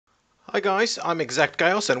Hi guys, I'm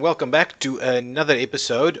ExactChaos and welcome back to another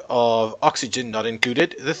episode of Oxygen Not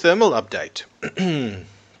Included, the thermal update.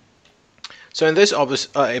 So in this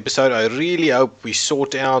episode I really hope we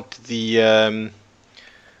sort out the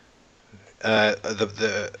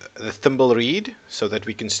Thimble Reed so that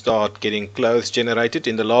we can start getting clothes generated.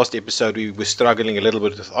 In the last episode we were struggling a little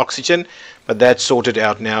bit with oxygen, but that's sorted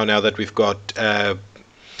out now that we've got the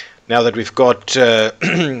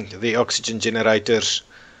oxygen generators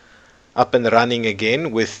up and running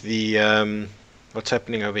again with the what's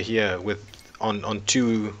happening over here with on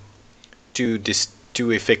two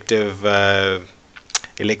effective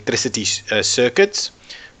electricity circuits.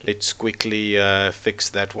 Let's quickly fix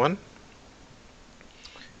that one.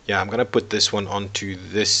 Yeah, I'm gonna put this one onto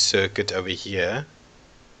this circuit over here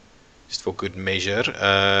just for good measure.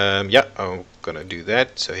 Yeah, I'm gonna do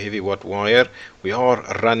that. So heavy watt wire. We are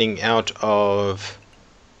running out of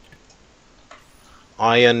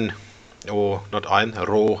iron, or not iron,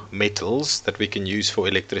 raw metals that we can use for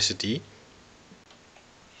electricity,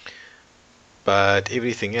 but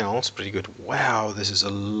everything else pretty good. Wow, this is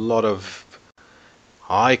a lot of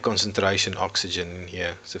high concentration oxygen in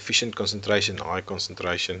here. Sufficient concentration, high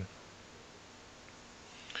concentration.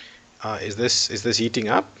 Is this heating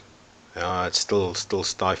up? It's still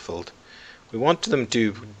stifled. We want them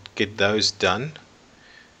to get those done.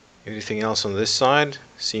 Everything else on this side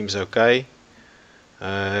seems okay.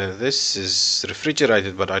 This is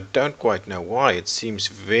refrigerated, but I don't quite know why. It seems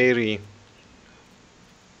very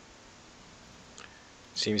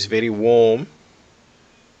warm.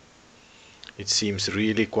 It seems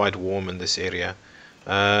really quite warm in this area.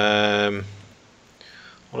 All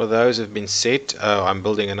of those have been set. I'm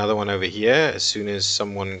building another one over here as soon as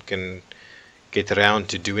someone can get around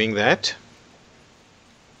to doing that.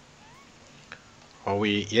 Are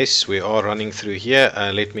we? Yes, we are running through here.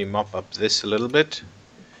 Let me mop up this a little bit,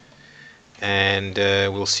 and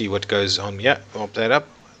we'll see what goes on. Yeah, mop that up.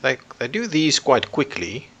 They do these quite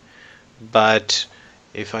quickly, but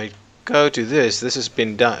if I go to this has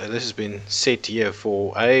been done. This has been set here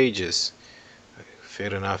for ages.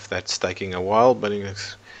 Fair enough, that's taking a while, but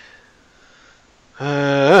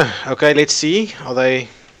okay, let's see. I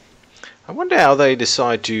wonder how they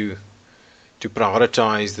decide to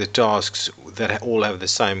prioritize the tasks that all have the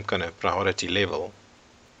same kind of priority level.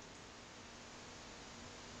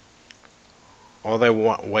 Are they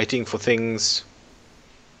waiting for things?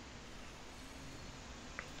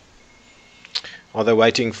 Are they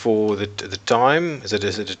waiting for the time? Is it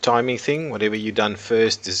a timing thing? Whatever you done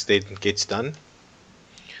first is then gets done.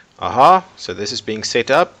 Aha! So this is being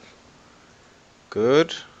set up.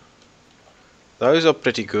 Good. Those are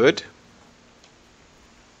pretty good.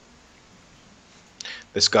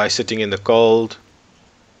 This guy sitting in the cold.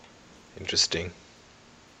 Interesting.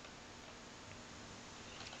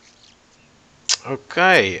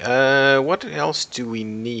 Okay. What else do we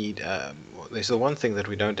need? There's the one thing that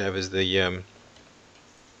we don't have is the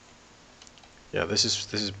yeah, this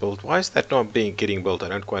is built. Why is that not getting built? I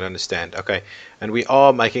don't quite understand. Okay, and we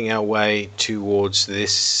are making our way towards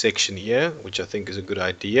this section here, which I think is a good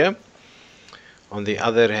idea. On the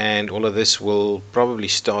other hand, all of this will probably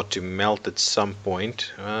start to melt at some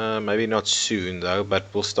point. Maybe not soon though,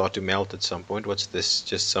 but will start to melt at some point. What's this?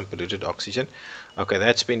 Just some polluted oxygen. Okay,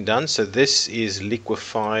 that's been done. So this is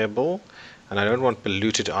liquefiable, and I don't want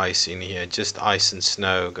polluted ice in here. Just ice and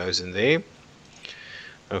snow goes in there.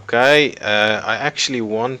 Okay, I actually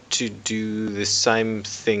want to do the same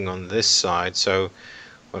thing on this side, so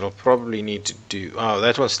what I'll probably need to do... Oh,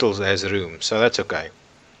 that one still has room, so that's okay.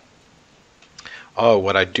 Oh,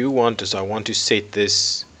 what I do want is I want to set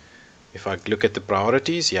this... If I look at the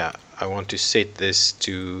priorities, yeah, I want to set this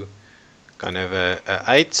to kind of a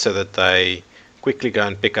 8 so that they quickly go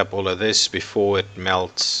and pick up all of this before it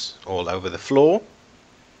melts all over the floor.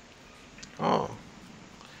 Oh.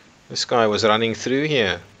 This guy was running through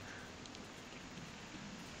here.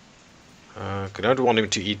 I don't want him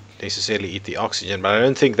to necessarily eat the oxygen, but I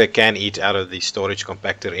don't think they can eat out of the storage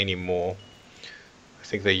compactor anymore. I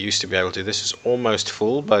think they used to be able to. This is almost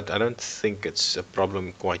full, but I don't think it's a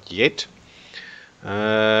problem quite yet.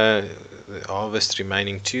 The harvest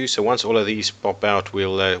remaining 2. So once all of these pop out,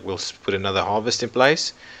 we'll put another harvest in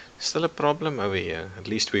place. Still a problem over here. At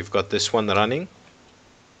least we've got this one running.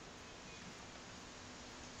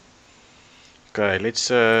 Okay, let's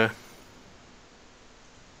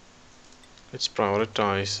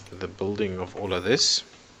prioritize the building of all of this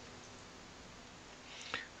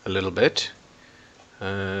a little bit.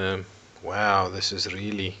 Wow, this is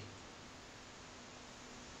really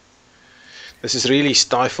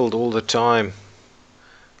stifled all the time.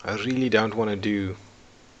 I really don't want to do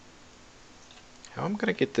How I'm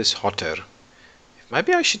gonna get this hotter?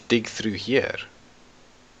 Maybe I should dig through here.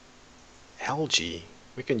 Algae.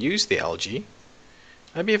 We can use the algae.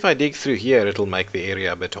 Maybe if I dig through here, it'll make the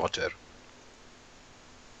area a bit hotter.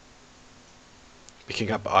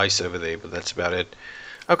 Picking up ice over there, but that's about it.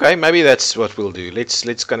 Okay, maybe that's what we'll do.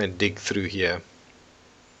 Let's kind of dig through here.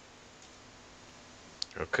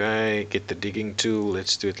 Okay, get the digging tool.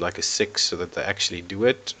 Let's do it like a 6 so that they actually do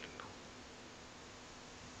it.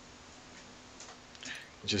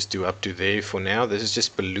 Just do up to there for now. This is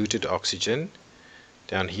just polluted oxygen.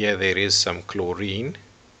 Down here there is some chlorine.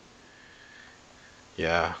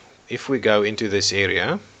 Yeah, if we go into this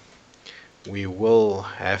area, we will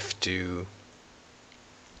have to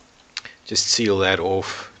just seal that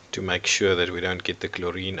off to make sure that we don't get the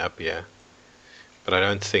chlorine up here. But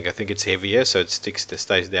I think it's heavier, so it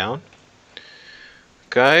stays down.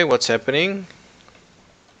 Okay, what's happening?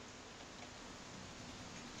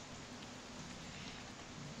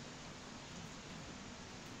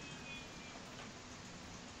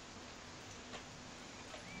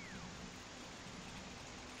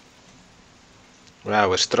 Wow,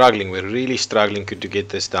 we're struggling. We're really struggling to get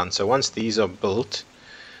this done. So once these are built,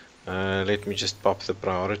 let me just pop the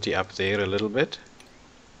priority up there a little bit.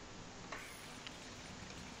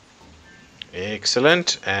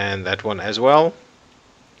 Excellent, and that one as well.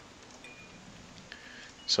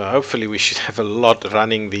 So hopefully we should have a lot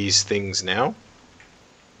running these things now.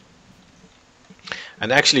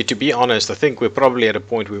 And actually, to be honest, I think we're probably at a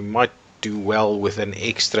point we might do well with an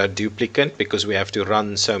extra duplicate because we have to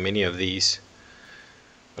run so many of these.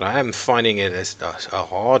 But I am finding it as a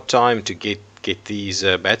hard time to get these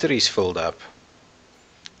batteries filled up.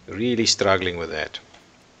 Really struggling with that.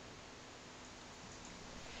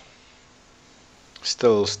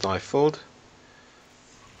 Still stifled.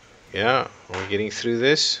 Yeah, we're getting through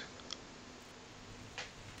this.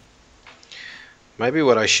 Maybe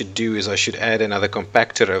what I should do is I should add another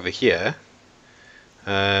compactor over here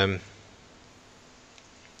that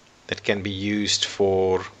can be used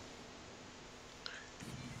for.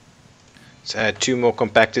 Let's add 2 more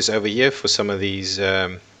compactors over here for some of these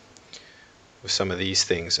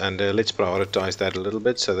things, and let's prioritize that a little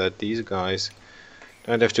bit so that these guys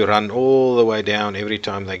don't have to run all the way down every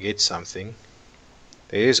time they get something.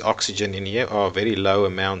 There is oxygen in here, very low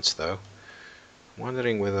amounts though. I'm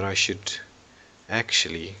wondering whether I should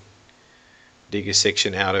actually dig a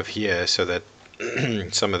section out of here so that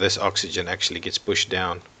some of this oxygen actually gets pushed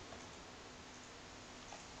down.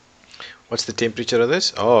 What's the temperature of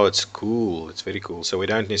this? Oh, it's cool. It's very cool. So we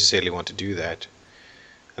don't necessarily want to do that.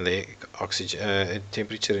 And the oxygen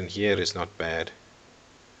temperature in here is not bad.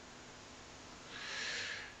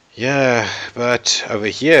 Yeah, but over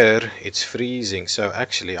here it's freezing. So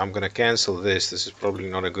actually I'm going to cancel this. This is probably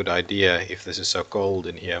not a good idea if this is so cold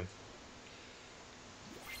in here.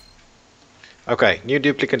 Okay, new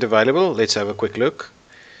duplicate available. Let's have a quick look.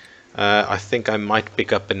 I think I might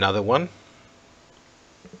pick up another one.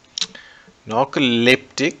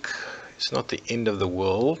 Narcoleptic. It's not the end of the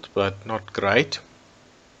world, but not great.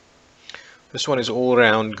 This one is all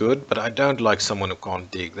round good, but I don't like someone who can't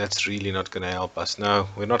dig. That's really not going to help us. No,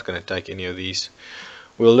 we're not going to take any of these.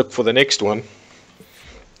 We'll look for the next one.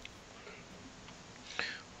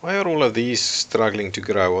 Why are all of these struggling to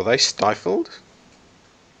grow? Are they stifled?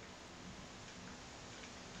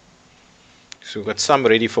 So we've got some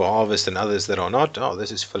ready for harvest and others that are not. Oh,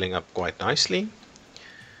 this is filling up quite nicely.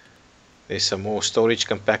 There's some more storage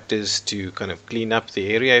compactors to kind of clean up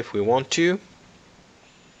the area if we want to.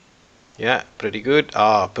 Yeah, pretty good.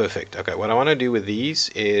 Ah, perfect. Okay, what I want to do with these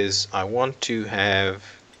is I want to have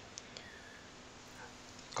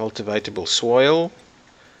cultivatable soil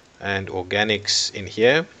and organics in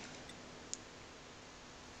here.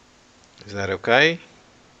 Is that okay?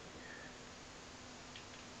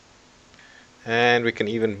 And we can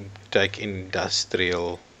even take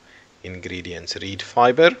industrial ingredients, reed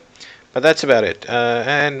fiber. But that's about it.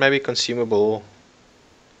 And maybe consumable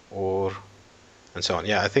ore and so on.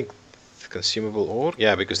 Yeah, I think consumable ore.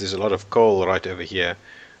 Yeah, because there's a lot of coal right over here.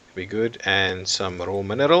 Be good. And some raw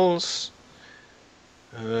minerals.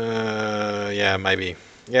 Yeah, maybe.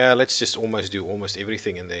 Yeah, let's just do almost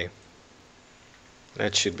everything in there.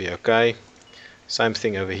 That should be okay. Same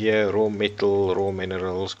thing over here. Raw metal, raw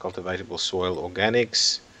minerals, cultivatable soil,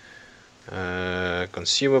 organics,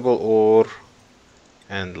 consumable ore.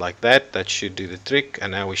 And like that, that should do the trick.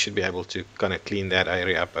 And now we should be able to kind of clean that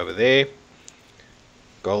area up over there.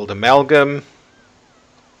 Gold amalgam.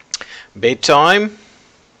 Bedtime.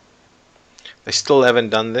 They still haven't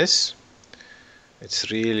done this.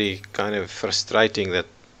 It's really kind of frustrating that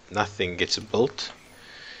nothing gets built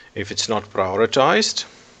if it's not prioritized.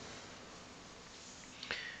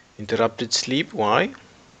 Interrupted sleep, why?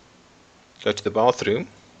 Go to the bathroom.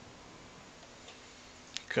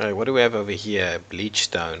 Okay, what do we have over here? Bleach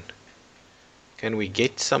stone. Can we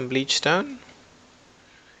get some bleach stone?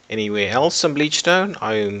 Anywhere else some bleach stone?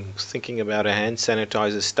 I'm thinking about a hand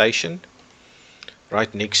sanitizer station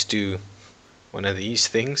right next to one of these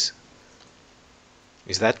things.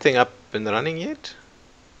 Is that thing up and running yet?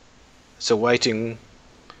 It's awaiting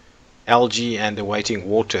algae and awaiting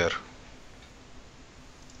water.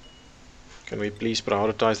 Can we please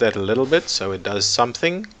prioritize that a little bit so it does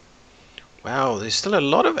something? Wow, there's still a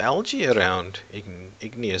lot of algae around.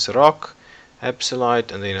 Igneous rock,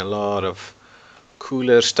 absolite, and then a lot of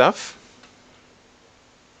cooler stuff.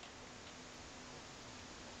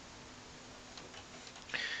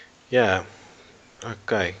 Yeah,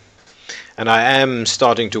 okay. And I am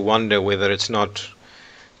starting to wonder whether it's not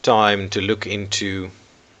time to look into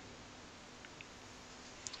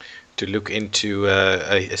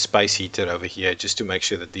a space heater over here, just to make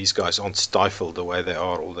sure that these guys aren't stifled the way they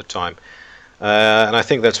are all the time. And I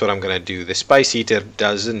think that's what I'm going to do. The space heater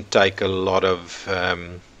doesn't take a lot of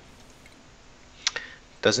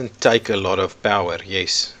power.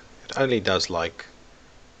 Yes, it only does like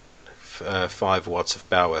 5 watts of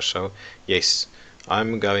power. So yes,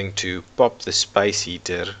 I'm going to pop the space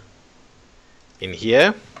heater in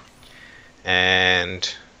here,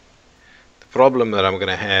 and the problem that I'm going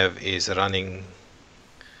to have is running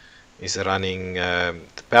the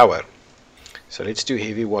power. So let's do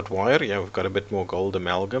heavy watt wire. Yeah, we've got a bit more gold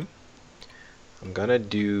amalgam. I'm gonna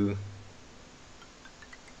do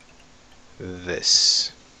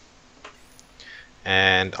this,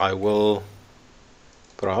 and I will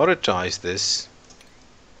prioritize this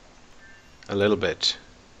a little bit.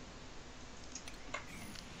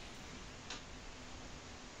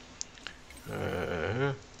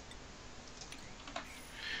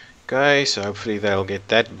 Okay, so hopefully they'll get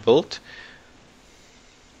that built.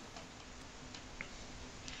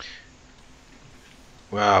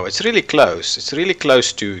 Wow, it's really close. It's really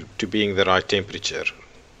close to being the right temperature.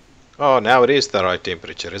 Oh, now it is the right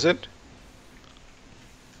temperature, is it?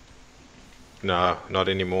 No, not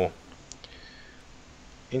anymore.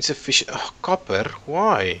 Insufficient. Oh, copper.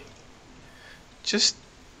 Why? Just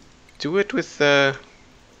do it with the...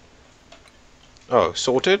 Oh,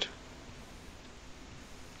 sorted.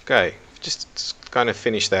 Okay, just kind of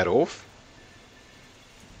finish that off.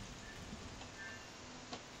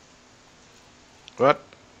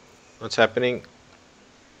 What's happening?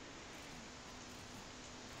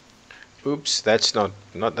 Oops, that's not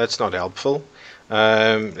helpful.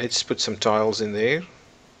 Let's put some tiles in there.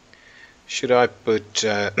 Should I put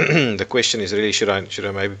the question is really, should I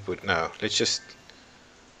maybe put... No, let's just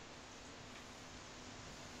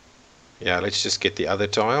get the other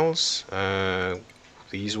tiles,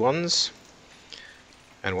 these ones.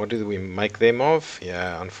 And what do we make them of?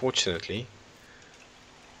 Yeah, unfortunately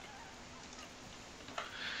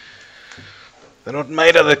they're not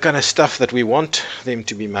made of the kind of stuff that we want them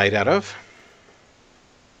to be made out of.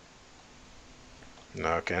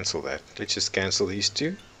 No, cancel that. Let's just cancel these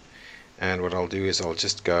two. And what I'll do is I'll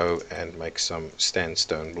just go and make some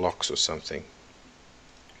sandstone blocks or something.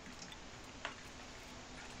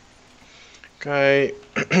 Okay.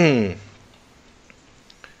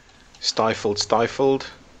 Stifled.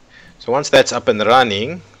 So once that's up and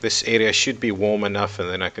running, this area should be warm enough, and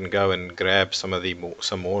then I can go and grab some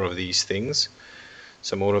more of these things.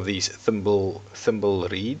 Some more of these thimble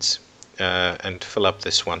reeds, and fill up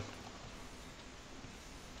this one.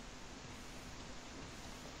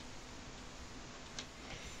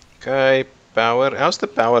 Okay, power. How's the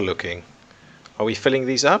power looking? Are we filling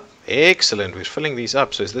these up? Excellent, we're filling these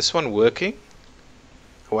up. So is this one working?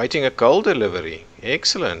 Awaiting a coal delivery.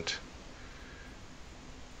 Excellent.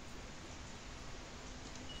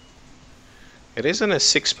 It is in a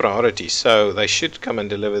 6 priority, so they should come and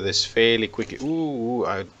deliver this fairly quickly. Ooh,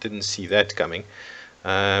 I didn't see that coming.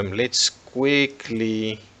 Let's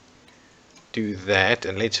quickly do that,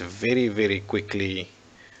 and let's very, very quickly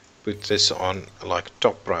put this on like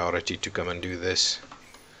top priority to come and do this.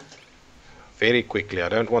 Very quickly. I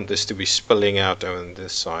don't want this to be spilling out on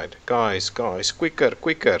this side. Guys, quicker.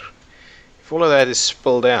 If all of that is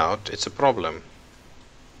spilled out, it's a problem.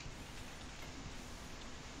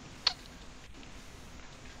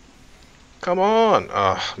 Come on!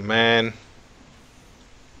 Oh, man.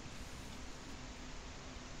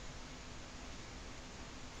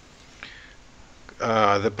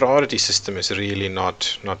 The priority system is really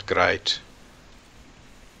not great.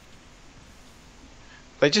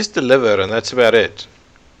 They just deliver and that's about it.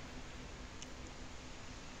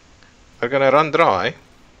 They're gonna run dry.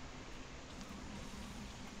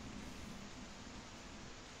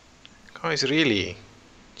 Guys, really,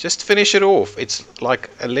 just finish it off. It's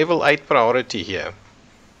like a level 8 priority here.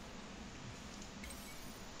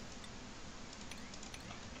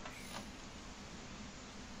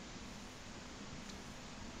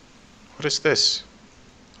 What is this?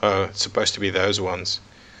 Oh, it's supposed to be those ones.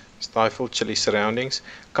 Stifle chilly surroundings.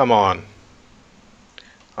 Come on.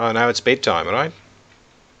 Oh, now it's bedtime, right?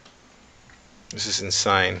 This is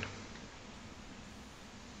insane.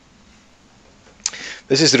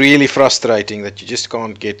 This is really frustrating that you just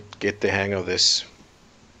can't get the hang of this.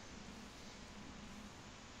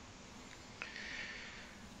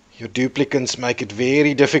 Your duplicants make it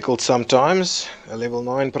very difficult sometimes. A level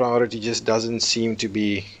 9 priority just doesn't seem to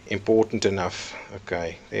be important enough.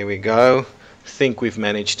 Okay, there we go. I think we've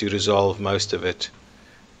managed to resolve most of it.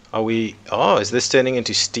 Are we... Oh, is this turning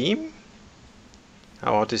into steam?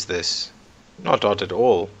 How hot is this? Not hot at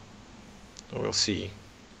all. We'll see.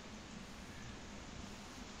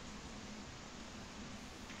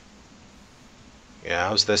 Yeah,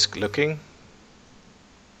 how's this looking?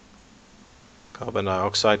 Carbon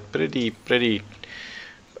dioxide, pretty,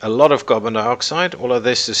 a lot of carbon dioxide. All of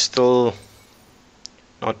this is still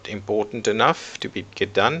not important enough to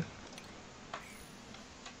get done.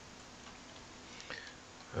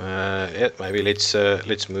 Yeah, maybe let's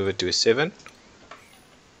move it to a 7.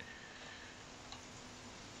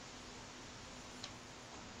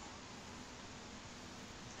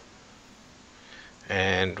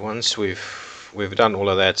 And once we've done all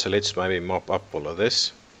of that, so let's maybe mop up all of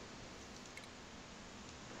this.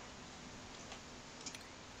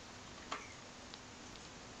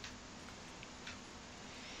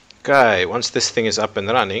 Okay, once this thing is up and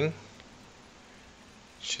running,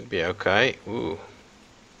 should be okay. Ooh.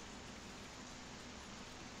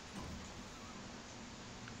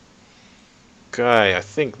 Okay, I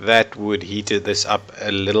think that would heat this up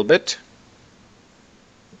a little bit.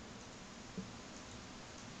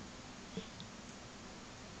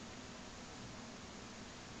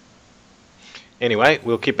 Anyway,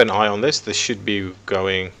 we'll keep an eye on this. This should be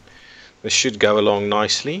going, this should go along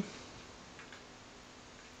nicely.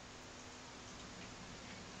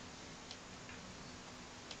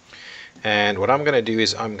 And what I'm going to do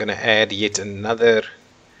is I'm going to add yet another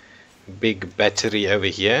big battery over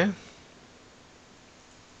here.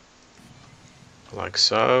 Like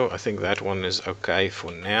so. I think that one is okay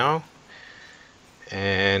for now.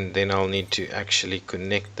 And then I'll need to actually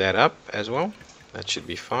connect that up as well. That should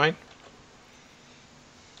be fine.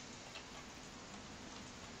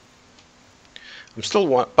 I'm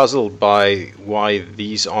still puzzled by why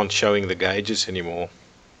these aren't showing the gauges anymore.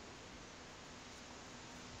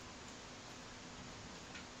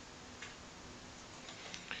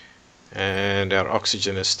 And our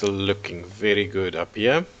oxygen is still looking very good up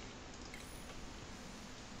here.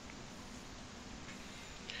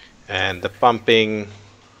 And the pumping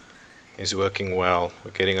is working well.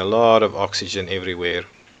 We're getting a lot of oxygen everywhere.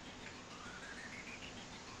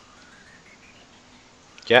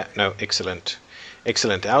 Yeah, no, excellent.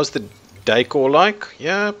 Excellent. How's the decor like?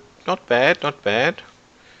 Yeah, not bad, not bad.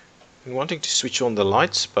 I'm wanting to switch on the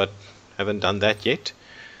lights, but haven't done that yet.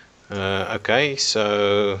 Okay,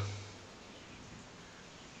 so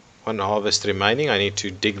one harvest remaining. I need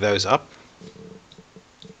to dig those up.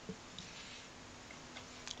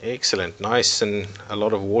 Excellent. Nice, and a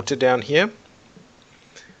lot of water down here.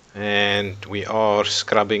 And we are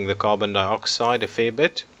scrubbing the carbon dioxide a fair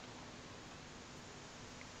bit.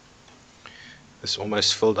 This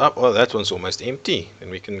almost filled up. Oh, that one's almost empty. Then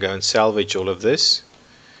we can go and salvage all of this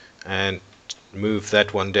and move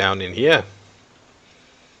that one down in here.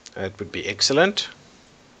 That would be excellent.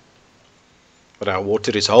 But our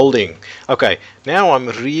water is holding. Okay, now I'm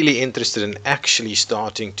really interested in actually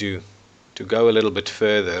starting to go a little bit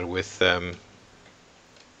further with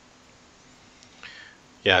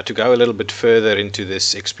yeah, to go a little bit further into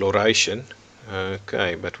this exploration.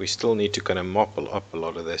 Okay, but we still need to kind of mop up a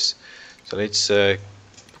lot of this. So let's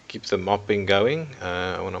keep the mopping going.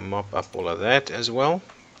 I want to mop up all of that as well.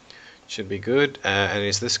 Should be good. And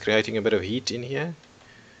is this creating a bit of heat in here?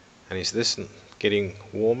 And is this getting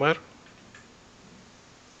warmer?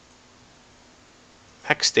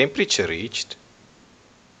 Max temperature reached.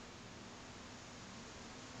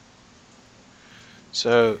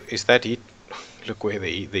 So is that heat? Look where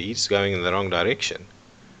the heat's going in the wrong direction.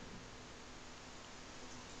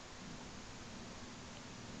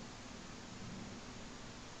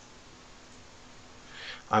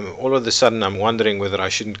 All of a sudden I'm wondering whether I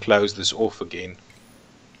shouldn't close this off again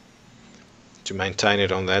to maintain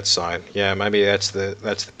it on that side. Yeah, maybe that's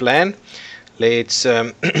the plan. Let's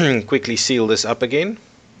quickly seal this up again.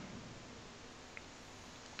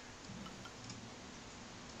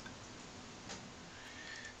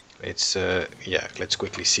 Let's yeah, let's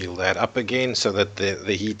quickly seal that up again so that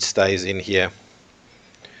the heat stays in here.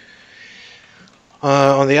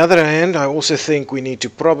 On the other hand, I also think we need to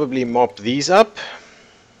probably mop these up.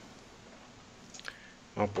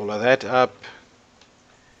 Mop all of that up.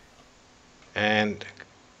 And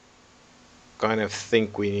kind of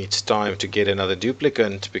think we need time to get another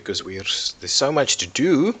duplicant because there's so much to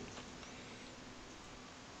do.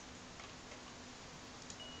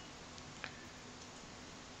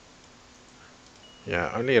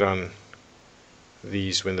 Yeah, only run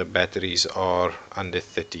these when the batteries are under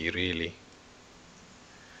 30 really.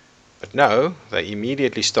 But no, they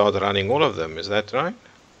immediately start running all of them, is that right?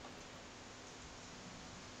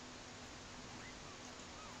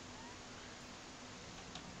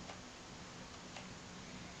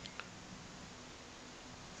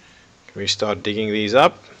 Can we start digging these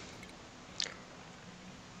up?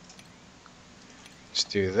 Let's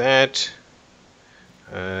do that.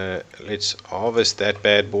 Let's harvest that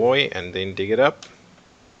bad boy and then dig it up.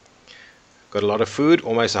 Got a lot of food,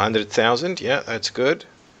 almost 100,000. Yeah, that's good.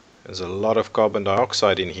 There's a lot of carbon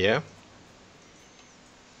dioxide in here,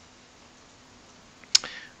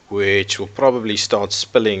 which will probably start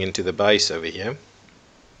spilling into the base over here.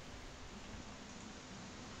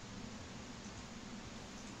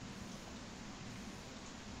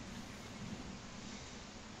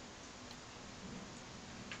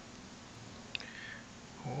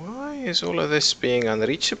 Why is all of this being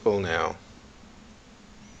unreachable now?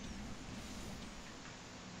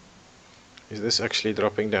 Is this actually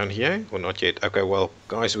dropping down here or not yet? Okay, well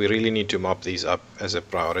guys, we really need to mop these up as a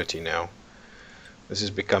priority now. This is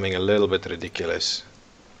becoming a little bit ridiculous.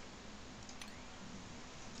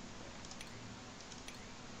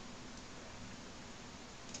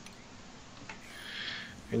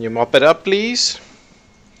 Can you mop it up, please?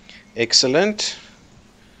 Excellent.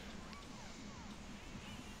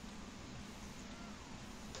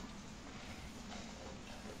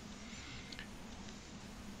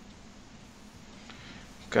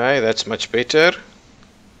 Okay, that's much better.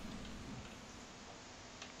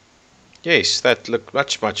 Yes, that looked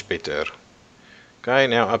much better. Okay,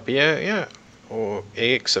 now up here, yeah. Oh,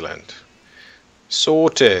 excellent.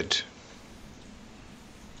 Sorted.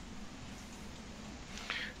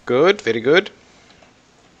 Good, very good.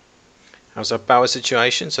 How's our power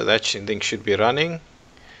situation? So that thing should be running.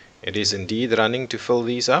 It is indeed running to fill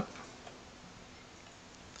these up.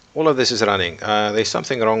 All of this is running. There's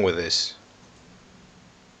something wrong with this.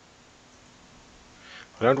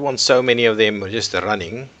 I don't want so many of them just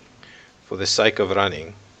running for the sake of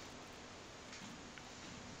running.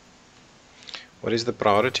 What is the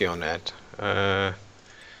priority on that?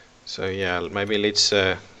 So yeah, maybe let's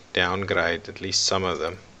downgrade at least some of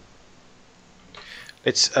them.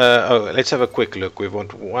 Let's have a quick look. We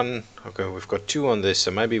want one. Okay, we've got 2 on this,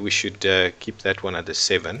 so maybe we should keep that one at the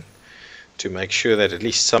 7 to make sure that at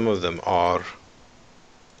least some of them are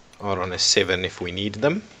on a 7 if we need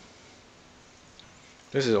them.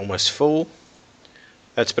 This is almost full.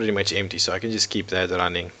 That's pretty much empty, so I can just keep that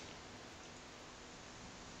running.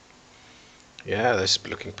 Yeah, that's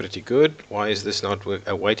looking pretty good. Why is this not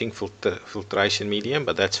awaiting filtration medium?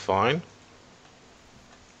 But that's fine.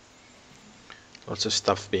 Lots of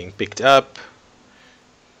stuff being picked up.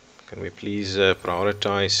 Can we please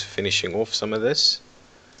prioritize finishing off some of this?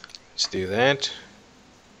 Let's do that.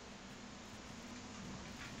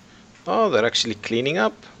 Oh, they're actually cleaning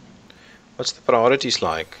up. What's the priorities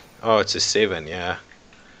like? Oh, it's a 7. Yeah,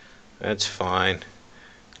 that's fine.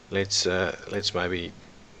 Let's maybe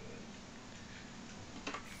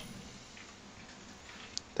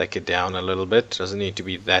take it down a little bit. Doesn't need to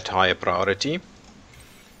be that high a priority.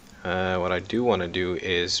 What I do want to do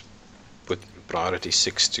is put priority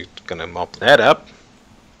 6 to kind of mop that up.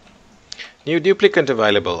 New duplicant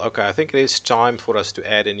available. Okay, I think there's time for us to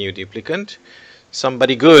add a new duplicant.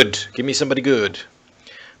 Somebody good. Give me somebody good.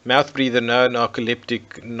 Mouth breather, no.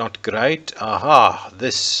 Narcoleptic, not great. Aha,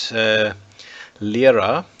 this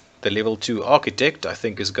Lyra, the level 2 architect, I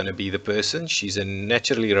think is going to be the person. She's a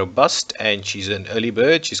naturally robust and she's an early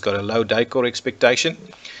bird. She's got a low decor expectation.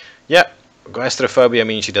 Yeah, gastrophobia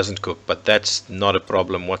means she doesn't cook, but that's not a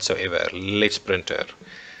problem whatsoever. Let's print her.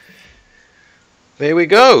 There we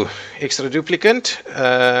go. Extra duplicant.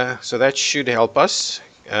 So that should help us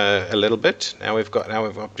a little bit. Now we've got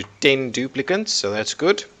up to 10 duplicants, so that's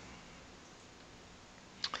good.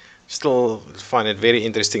 Still find it very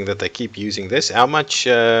interesting that they keep using this. How much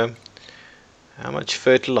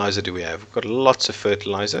fertilizer do we have? We've got lots of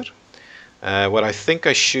fertilizer. What I think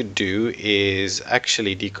I should do is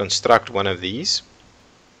actually deconstruct one of these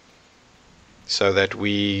so that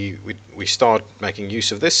we start making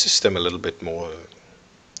use of this system a little bit more.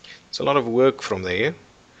 It's a lot of work from there.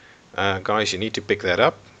 Guys, you need to pick that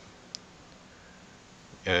up.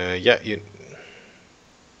 Yeah,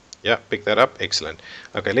 pick that up. Excellent.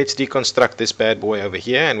 Okay, let's deconstruct this bad boy over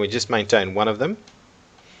here, and we just maintain one of them.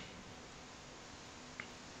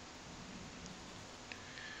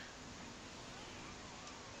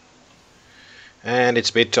 And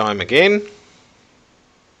it's bedtime again.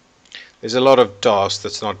 There's a lot of tasks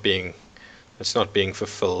that's not being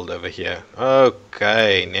fulfilled over here.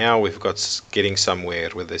 Okay, now we've got getting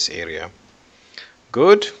somewhere with this area.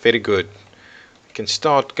 Good, very good. We can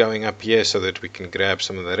start going up here so that we can grab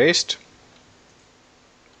some of the rest.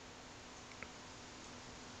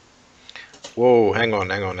 Whoa, hang on.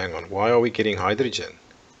 Why are we getting hydrogen?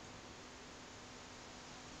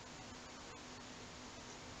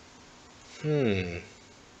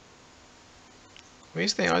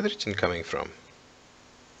 Where's the hydrogen coming from?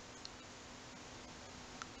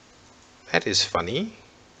 That is funny.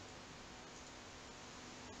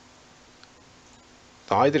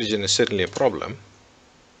 The hydrogen is certainly a problem.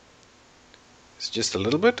 Is it just a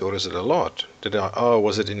little bit, or is it a lot?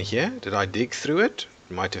 Was it in here? Did I dig through it?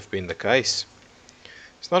 It might have been the case.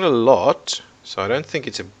 It's not a lot, so I don't think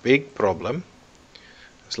it's a big problem.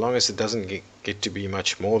 As long as it doesn't get to be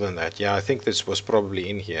much more than that. Yeah, I think this was probably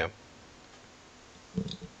in here.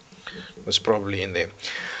 It was probably in there.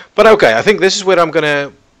 But okay, I think this is where I'm going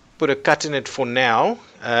to put a cut in it for now.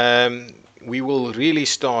 We will really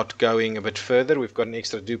start going a bit further. We've got an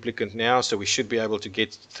extra duplicate now, so we should be able to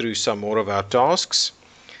get through some more of our tasks.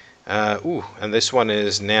 And this one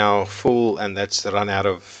is now full, and that's run out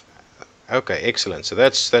of. Okay, excellent. So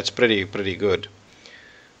that's pretty good.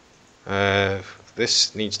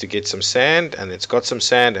 This needs to get some sand, and it's got some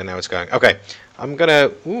sand, and now it's going. Okay, I'm gonna.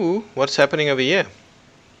 What's happening over here?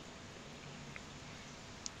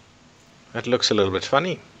 That looks a little bit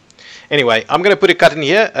funny. Anyway, I'm going to put a cut in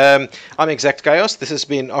here. I'm ExactChaos. This has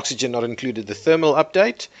been Oxygen Not Included, the thermal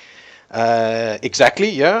update. Exactly,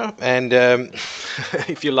 yeah. And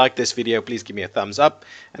if you like this video, please give me a thumbs up.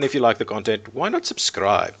 And if you like the content, why not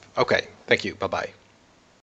subscribe? Okay, thank you. Bye-bye.